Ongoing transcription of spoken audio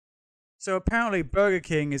So apparently, Burger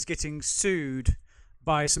King is getting sued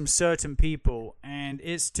by some certain people, and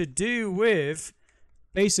it's to do with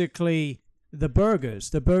basically the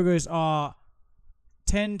burgers. The burgers are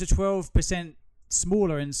 10 to 12%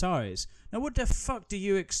 smaller in size. Now, what the fuck do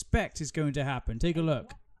you expect is going to happen? Take a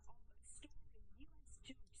look.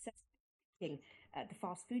 The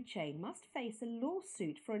fast food chain must face a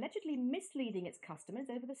lawsuit for allegedly misleading its customers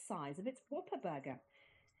over the size of its Whopper burger.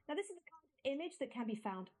 Now, this is the kind of image that can be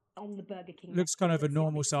found on the Burger King. Looks kind of a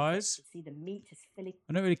normal size. See, the meat is filling.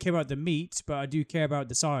 I don't really care about the meat, but I do care about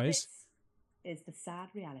the size. This is the sad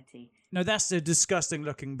reality. No, that's a disgusting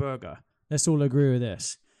looking burger. Let's all agree with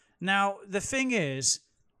this. Now, the thing is,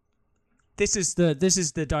 this is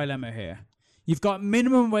the dilemma here. You've got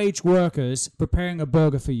minimum wage workers preparing a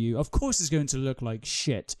burger for you. Of course, it's going to look like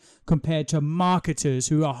shit compared to marketers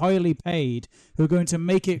who are highly paid, who are going to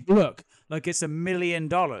make it look like it's $1 million.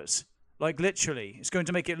 Like, literally, it's going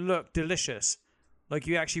to make it look delicious. Like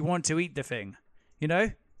you actually want to eat the thing. You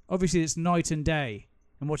know? Obviously, it's night and day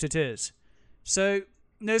in what it is. So,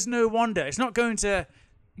 there's no wonder. It's not going to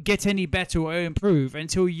get any better or improve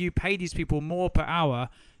until you pay these people more per hour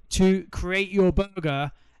to create your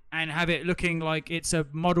burger and have it looking like it's a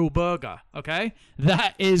model burger, okay?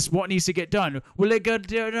 That is what needs to get done. Will it get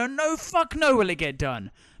done? No, fuck no will it get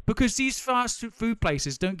done. Because these fast food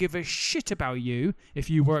places don't give a shit about you if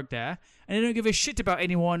you work there, and they don't give a shit about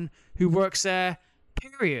anyone who works there,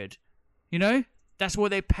 period. You know? That's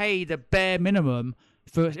what they pay, the bare minimum,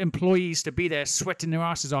 for employees to be there sweating their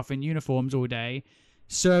asses off in uniforms all day,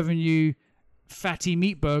 serving you fatty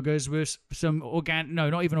meat burgers with some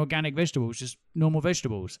not even organic vegetables, just normal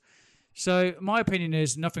vegetables. So my opinion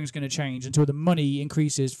is nothing's going to change until the money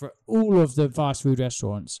increases for all of the fast food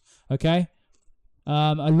restaurants. Okay,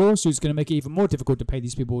 a lawsuit's going to make it even more difficult to pay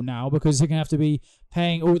these people now because they're going to have to be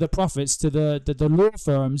paying all the profits to the law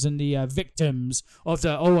firms and the victims of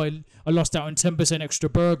the I lost out on 10% extra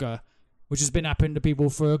burger, which has been happening to people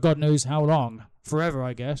for God knows how long, forever,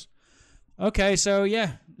 I guess. Okay, so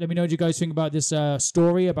yeah, let me know what you guys think about this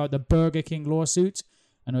story about the Burger King lawsuit,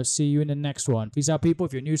 and I'll see you in the next one. Peace out, people.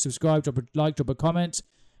 If you're new, subscribe, drop a like, drop a comment,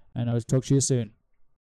 and I'll talk to you soon.